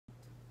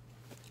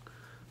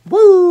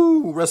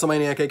Woo!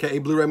 WrestleManiac, aka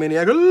Blu-ray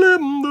Maniac.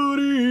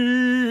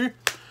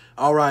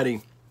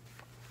 Alrighty.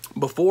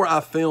 Before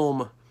I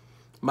film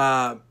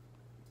my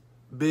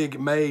big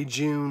May,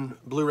 June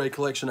Blu-ray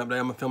collection update,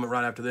 I'm going to film it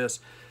right after this.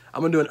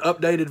 I'm going to do an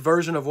updated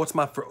version of what's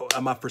my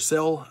for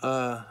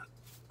sale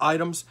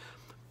items.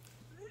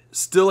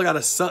 Still got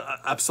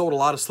I've sold a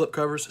lot of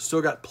slipcovers.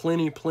 Still got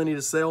plenty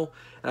to sell.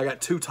 And I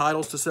got 2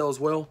 titles to sell as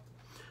well.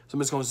 So I'm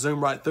just going to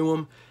zoom right through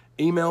them.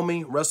 Email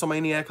me,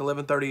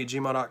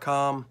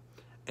 WrestleManiac1130@gmail.com.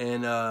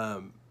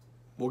 And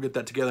we'll get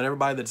that together. And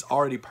everybody that's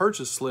already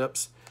purchased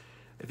slips,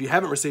 if you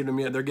haven't received them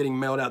yet, they're getting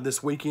mailed out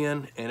this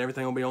weekend. And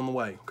everything will be on the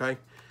way, okay?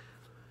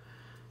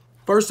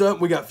 First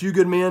up, we got Few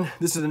Good Men.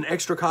 This is an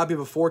extra copy of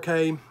a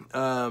 4K.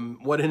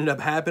 What ended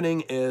up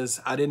happening is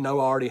I didn't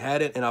know I already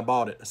had it, and I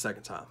bought it a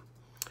second time.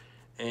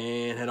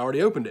 And had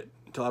already opened it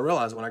until I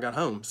realized it when I got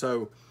home.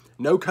 So,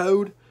 no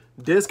code.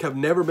 Discs have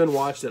never been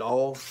watched at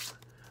all.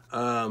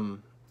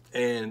 And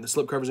the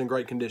slipcover's in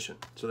great condition.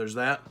 So there's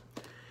that.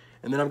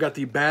 And then I've got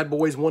the Bad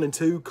Boys 1 and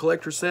 2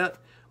 collector set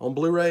on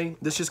Blu-ray.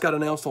 This just got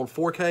announced on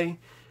 4K.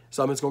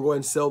 So I'm just going to go ahead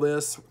and sell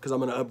this because I'm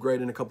going to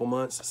upgrade in a couple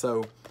months.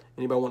 So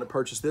anybody want to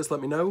purchase this,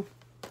 let me know.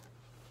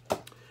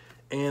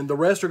 And the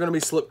rest are going to be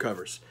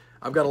slipcovers.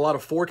 I've got a lot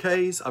of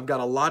 4Ks. I've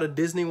got a lot of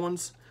Disney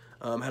ones.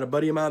 Had a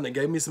buddy of mine that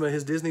gave me some of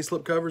his Disney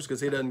slipcovers because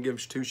he doesn't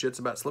give 2 shits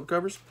about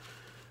slipcovers.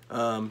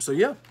 So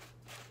yeah,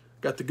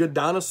 got the Good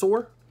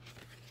Dinosaur,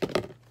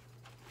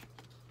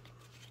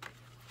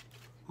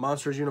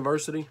 Monsters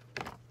University,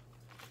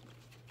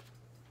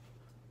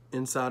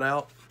 Inside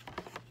Out,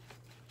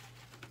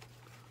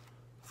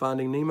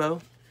 Finding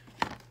Nemo,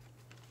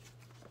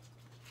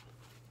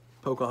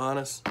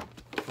 Pocahontas,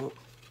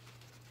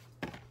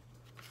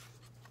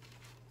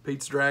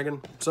 Pete's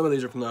Dragon. Some of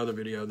these are from the other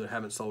video that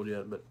haven't sold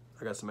yet, but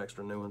I got some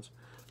extra new ones.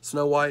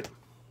 Snow White.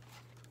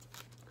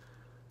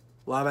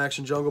 Live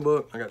action Jungle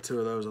Book. I got 2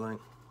 of those, I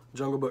think.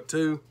 Jungle Book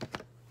 2.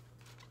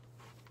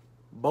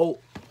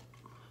 Bolt.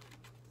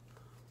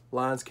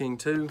 Lion King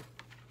 2.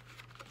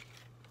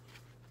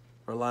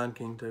 Or Lion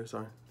King 2,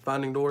 sorry.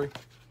 Finding Dory.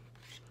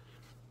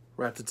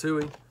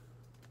 Ratatouille.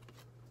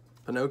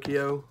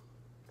 Pinocchio.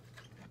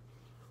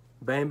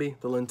 Bambi,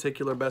 the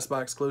lenticular Best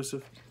Buy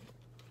exclusive.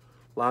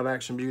 Live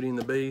action Beauty and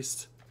the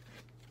Beast.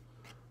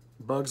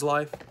 Bug's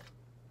Life.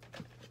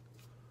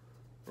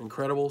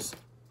 Incredibles,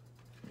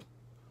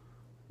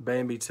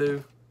 Bambi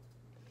 2,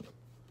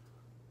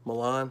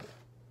 Milan,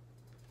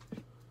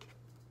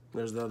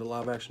 there's the other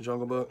live action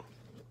Jungle Book,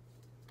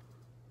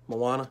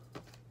 Moana,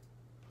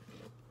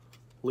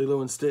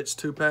 Lilo and Stitch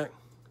 2-pack,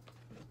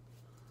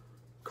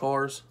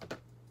 Cars,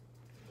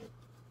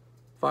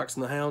 Fox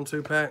and the Hound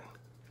 2-pack,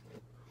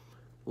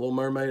 Little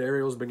Mermaid,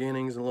 Ariel's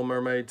Beginnings, and Little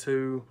Mermaid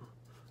 2,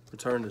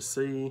 Return to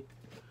Sea,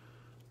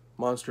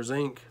 Monsters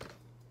Inc.,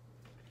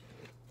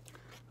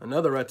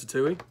 another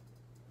Ratatouille.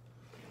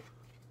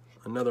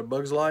 Another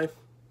Bug's Life.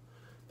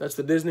 That's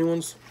the Disney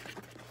ones.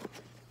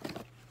 There's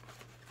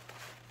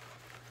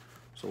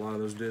a lot of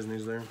those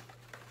Disneys there.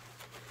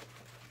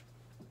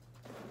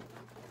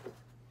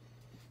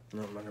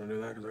 No, I'm not going to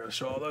do that because I got to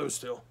show all those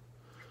still.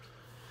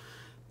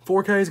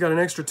 4K's got an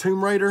extra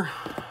Tomb Raider.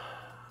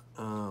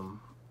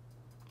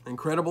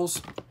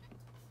 Incredibles.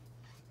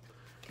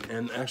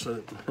 And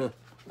actually,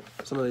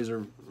 some of these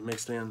are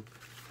mixed in.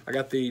 I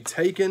got the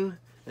Taken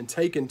and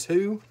Taken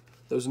 2,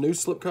 those new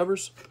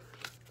slipcovers.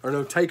 Or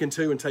no, Taken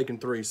 2 and Taken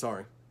 3,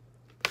 sorry.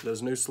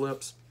 Those new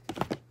slips.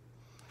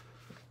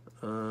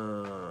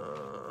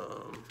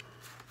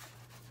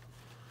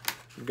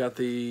 We've got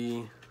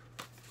the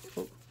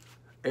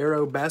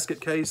Arrow basket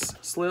case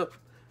slip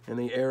and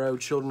the Arrow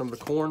Children of the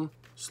Corn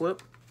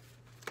slip.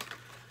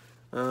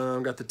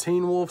 Got the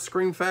Teen Wolf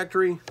Scream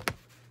Factory.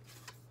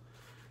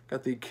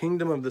 Got the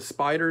Kingdom of the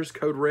Spiders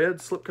Code Red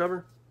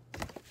slipcover.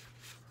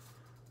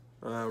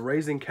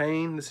 Raising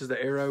Cain, this is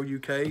the Arrow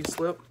UK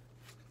slip.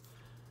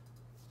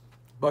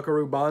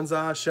 Buckaroo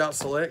Banzai Shout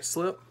Select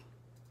slip.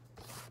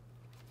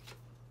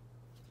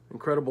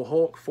 Incredible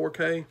Hulk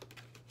 4K.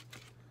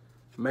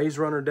 Maze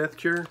Runner Death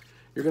Cure.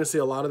 You're going to see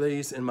a lot of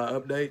these in my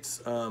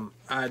updates.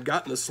 I had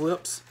gotten the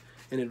slips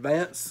in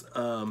advance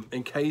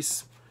in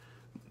case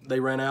they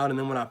ran out, and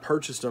then when I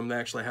purchased them, they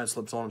actually had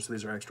slips on them, so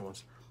these are extra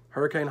ones.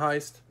 Hurricane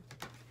Heist.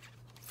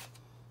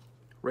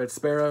 Red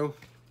Sparrow.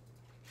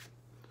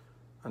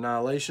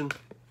 Annihilation.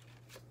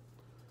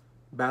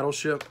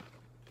 Battleship.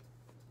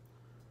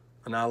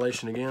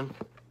 Annihilation again.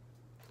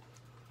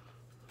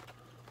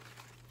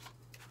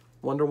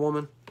 Wonder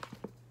Woman.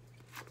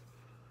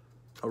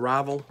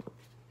 Arrival.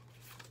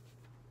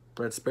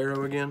 Red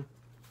Sparrow again.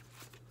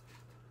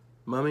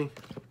 Mummy.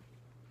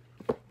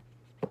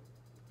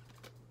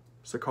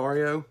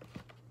 Sicario.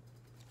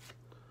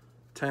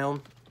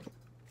 Town.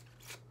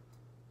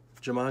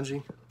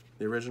 Jumanji,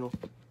 the original.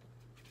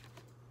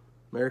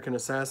 American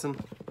Assassin.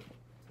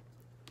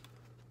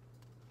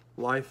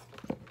 Life.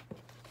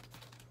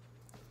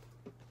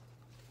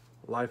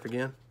 Life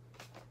again.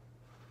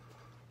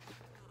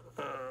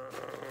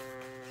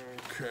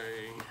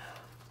 Okay.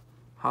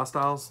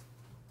 Hostiles.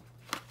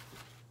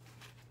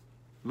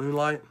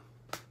 Moonlight.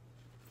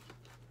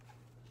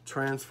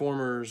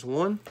 Transformers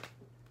 1,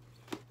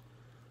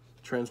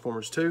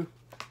 Transformers 2,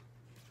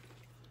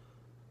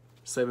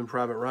 Saving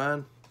Private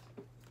Ryan,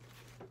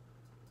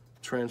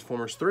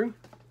 Transformers 3,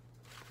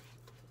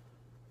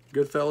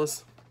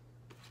 Goodfellas,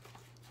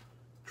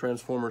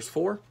 Transformers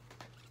 4,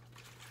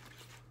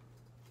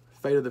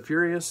 Fate of the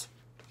Furious,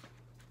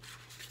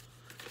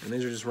 and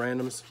these are just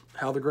randoms.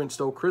 How the Grinch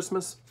Stole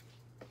Christmas,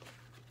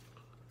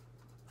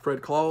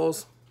 Fred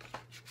Claus,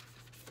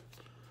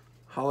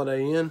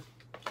 Holiday Inn,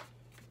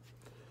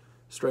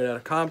 Straight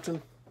Outta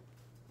Compton.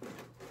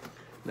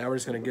 Now we're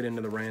just going to get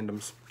into the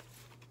randoms.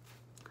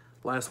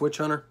 Last Witch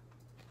Hunter,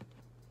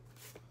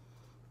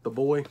 The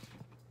Boy,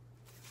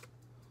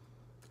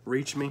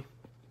 Reach Me.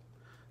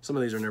 Some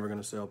of these are never going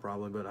to sell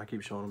probably, but I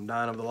keep showing them.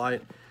 Dying of the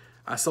Light.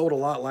 I sold a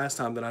lot last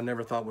time that I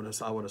never thought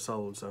I would have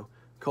sold. So,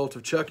 Cult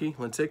of Chucky,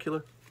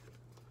 Lenticular,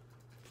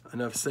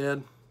 Enough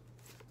Said,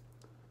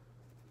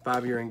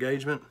 5 Year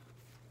Engagement,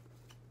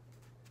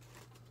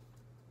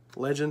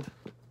 Legend,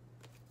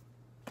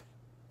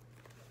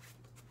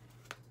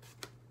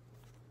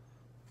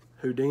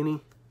 Houdini.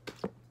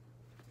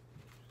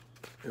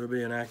 It would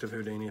be an active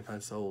Houdini if I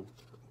sold.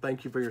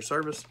 Thank you for your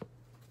service.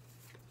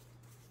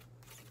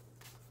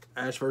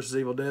 Ash vs.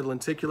 Evil Dead,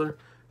 Lenticular.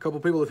 A couple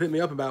people have hit me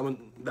up about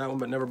that one,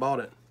 but never bought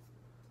it.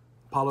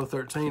 Apollo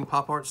 13,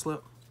 Pop Art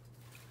Slip.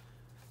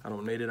 I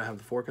don't need it, I have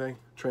the 4K.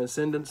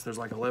 Transcendence, there's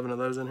like 11 of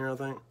those in here, I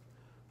think.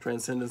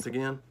 Transcendence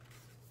again.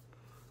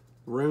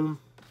 Room.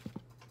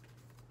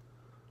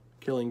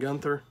 Killing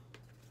Gunther.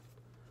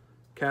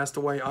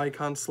 Castaway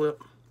Icon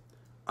Slip.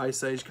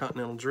 Ice Age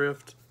Continental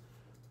Drift.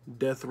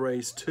 Death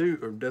Race 2,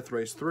 or Death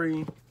Race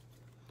 3.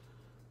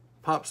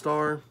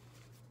 Popstar.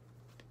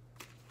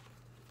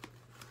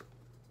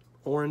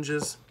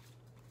 Oranges.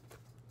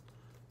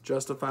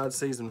 Justified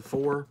Season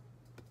 4.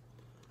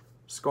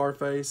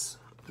 Scarface,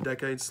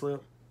 Decade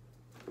Slip.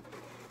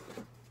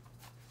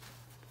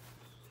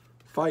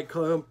 Fight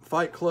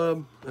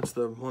Club, that's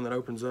the one that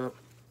opens up.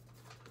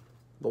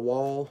 The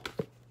Wall.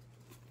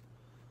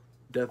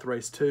 Death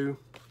Race 2.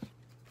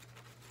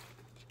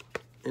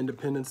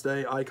 Independence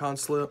Day, Icon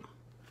Slip.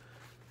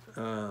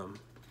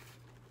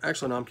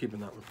 Actually, no, I'm keeping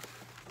that one.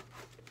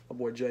 My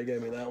boy Jay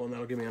gave me that one.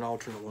 That'll give me an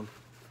alternate one.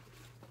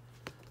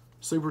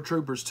 Super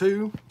Troopers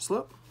 2,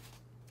 Slip.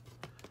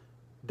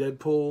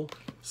 Deadpool,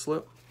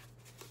 Slip.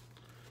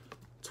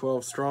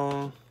 12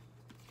 Strong.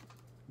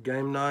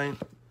 Game Night.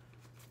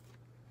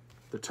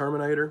 The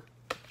Terminator.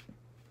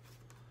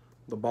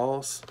 The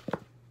Boss.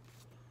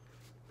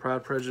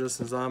 Pride, Prejudice,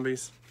 and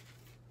Zombies.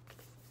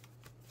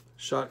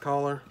 Shot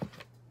Caller.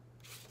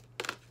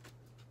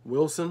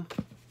 Wilson.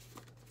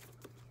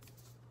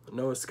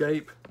 No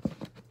Escape.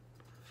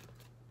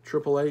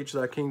 Triple H,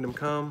 Thy Kingdom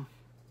Come.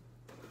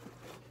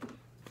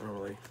 I don't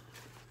really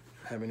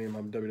have any of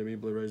my WWE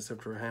Blu-rays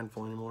except for a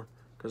handful anymore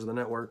because of the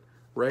network.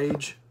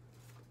 Rage.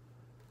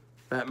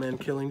 Batman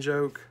Killing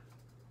Joke.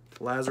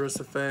 Lazarus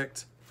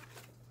Effect.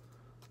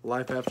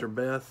 Life After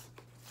Beth.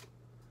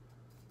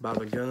 By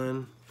the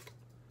Gun.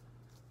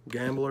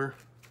 Gambler.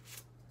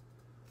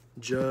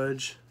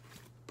 Judge.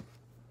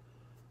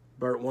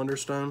 Burt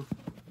Wonderstone.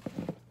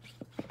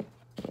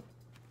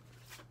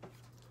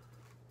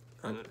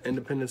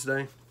 Independence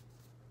Day.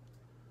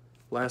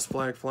 Last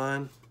Flag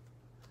Flying.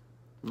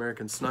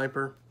 American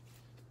Sniper.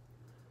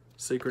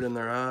 Secret in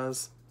Their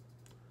Eyes.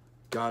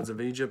 Gods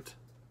of Egypt.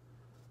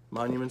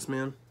 Monuments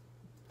Men.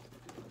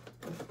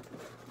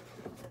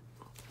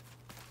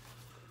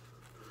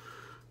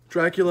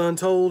 Dracula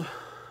Untold.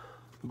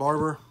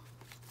 Barber.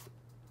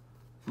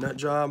 Nut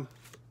Job.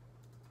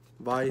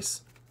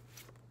 Vice.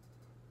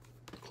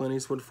 Clint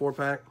Eastwood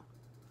 4-pack.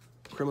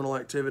 Criminal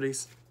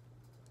Activities.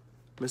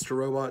 Mr.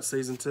 Robot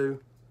Season 2.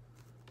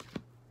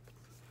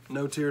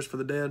 No Tears for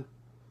the Dead.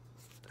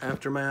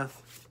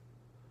 Aftermath.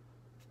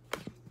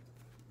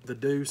 The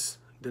Deuce.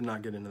 Did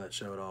not get into that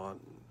show at all. I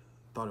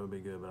thought it would be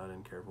good, but I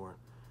didn't care for it.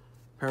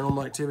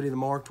 Paranormal Activity, the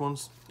marked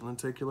ones,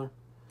 Lenticular.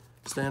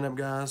 Stand Up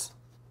Guys.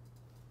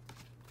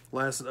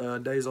 Last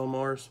Days on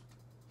Mars.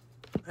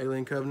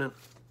 Alien Covenant.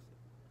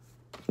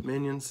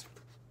 Minions.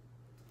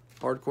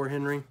 Hardcore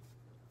Henry.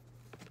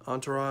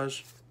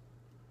 Entourage.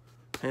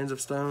 Hands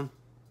of Stone.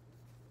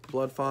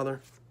 Bloodfather.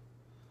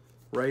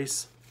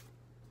 Race.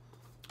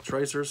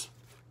 Tracers.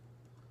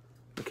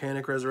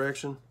 Mechanic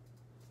Resurrection.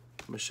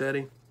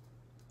 Machete.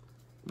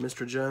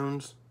 Mr.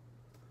 Jones.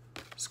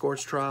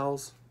 Scorch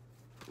Trials.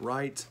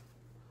 Right.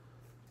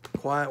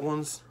 Quiet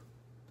Ones.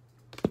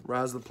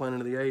 Rise of the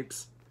Planet of the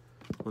Apes.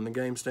 When the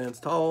Game Stands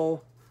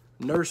Tall.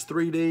 Nurse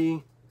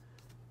 3D.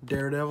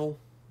 Daredevil.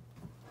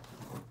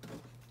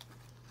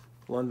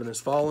 London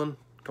Has Fallen.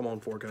 Come on,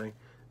 4K.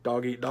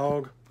 Dog Eat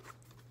Dog.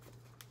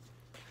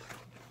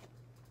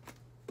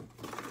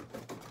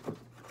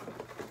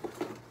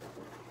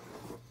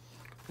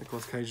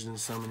 Nicolas Cage is in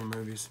so many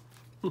movies.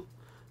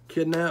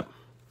 Kidnap.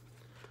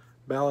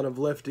 Ballad of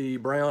Lefty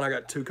Brown. I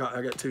got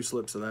two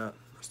slips of that.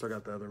 I still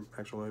got the other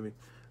actual movie.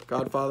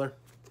 Godfather.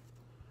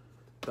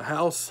 The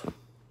House.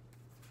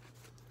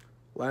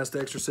 Last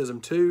Exorcism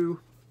 2.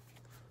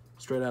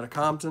 Straight Outta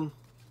Compton.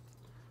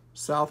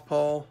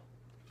 Southpaw.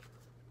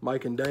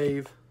 Mike and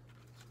Dave,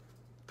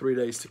 3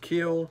 Days to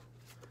Kill,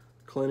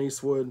 Clint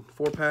Eastwood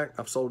 4-pack.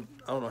 I've sold,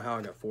 I don't know how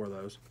I got 4 of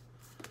those,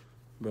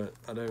 but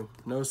I do.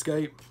 No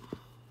Escape,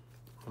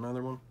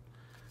 another one.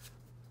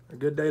 A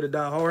Good Day to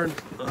Die Hard.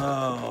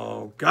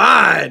 Oh,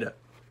 God!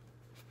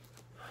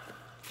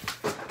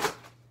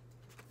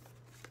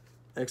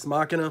 Ex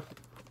Machina.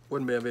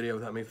 Wouldn't be a video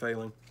without me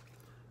failing.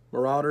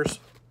 Marauders.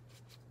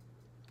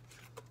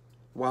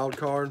 Wild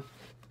Card.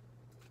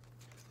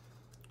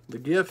 The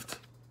Gift.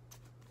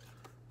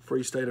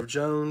 Free State of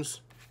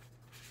Jones.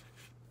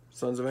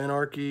 Sons of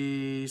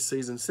Anarchy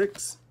Season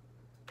 6.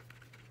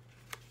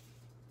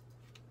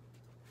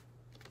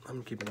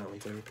 I'm keeping that one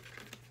too.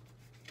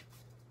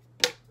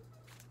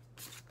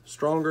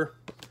 Stronger.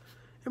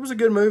 It was a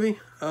good movie.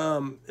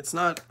 It's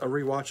not a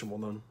rewatchable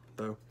one,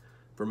 though,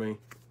 for me.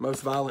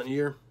 Most Violent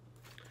Year.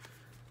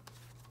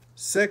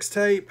 Sex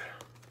Tape.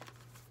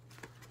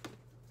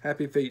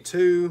 Happy Feet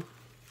 2.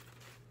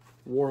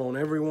 War on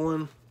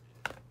Everyone.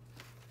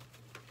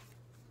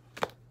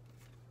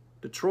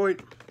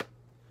 Detroit.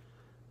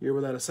 Year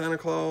Without a Santa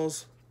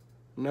Claus.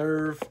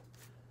 Nerve.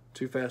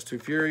 Too Fast, Too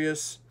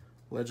Furious.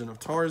 Legend of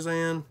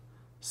Tarzan.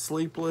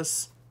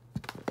 Sleepless.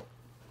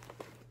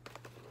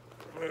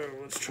 Oh,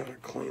 let's try to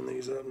clean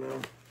these up now.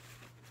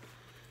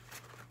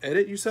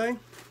 Edit, you say?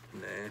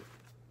 Nah.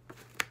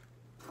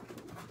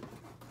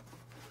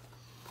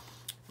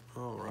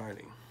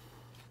 Alrighty.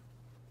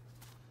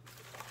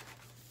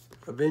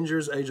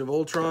 Avengers, Age of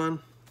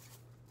Ultron.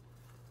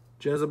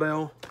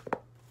 Jezebel.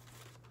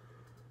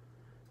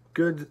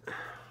 Good.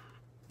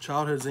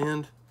 Childhood's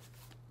End.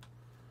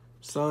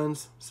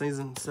 Sons,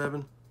 Season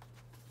 7.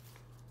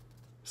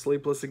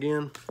 Sleepless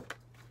Again.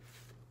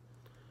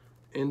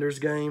 Ender's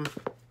Game.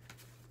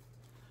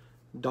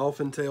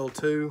 Dolphin Tale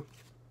 2.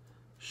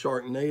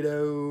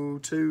 Sharknado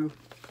 2.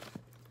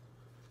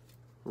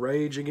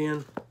 Rage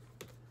Again.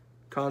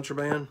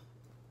 Contraband.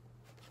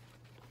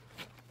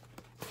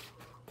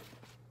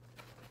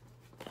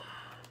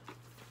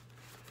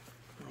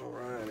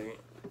 Alrighty.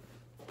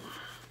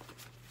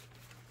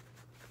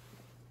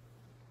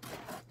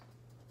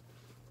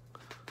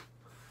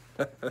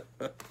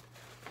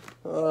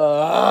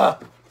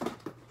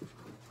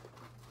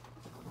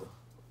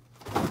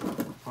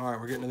 Alright,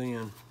 we're getting to the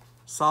end.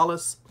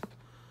 Solace.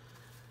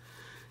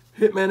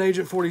 Hitman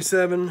Agent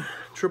 47.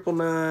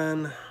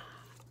 999.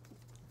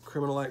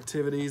 Criminal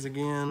Activities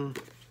again.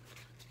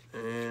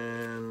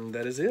 And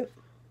that is it.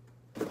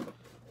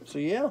 So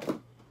yeah.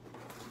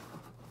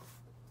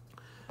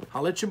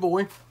 I'll let you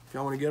boy if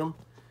y'all want to get them.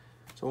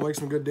 So we'll make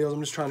some good deals.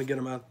 I'm just trying to get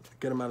them out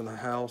of the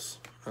house.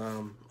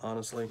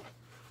 Honestly.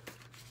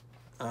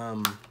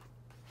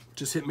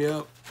 Just hit me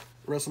up.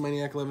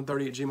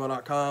 WrestleManiac1130 at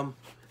gmail.com.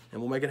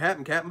 And we'll make it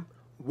happen, Captain.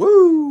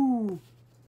 Woo!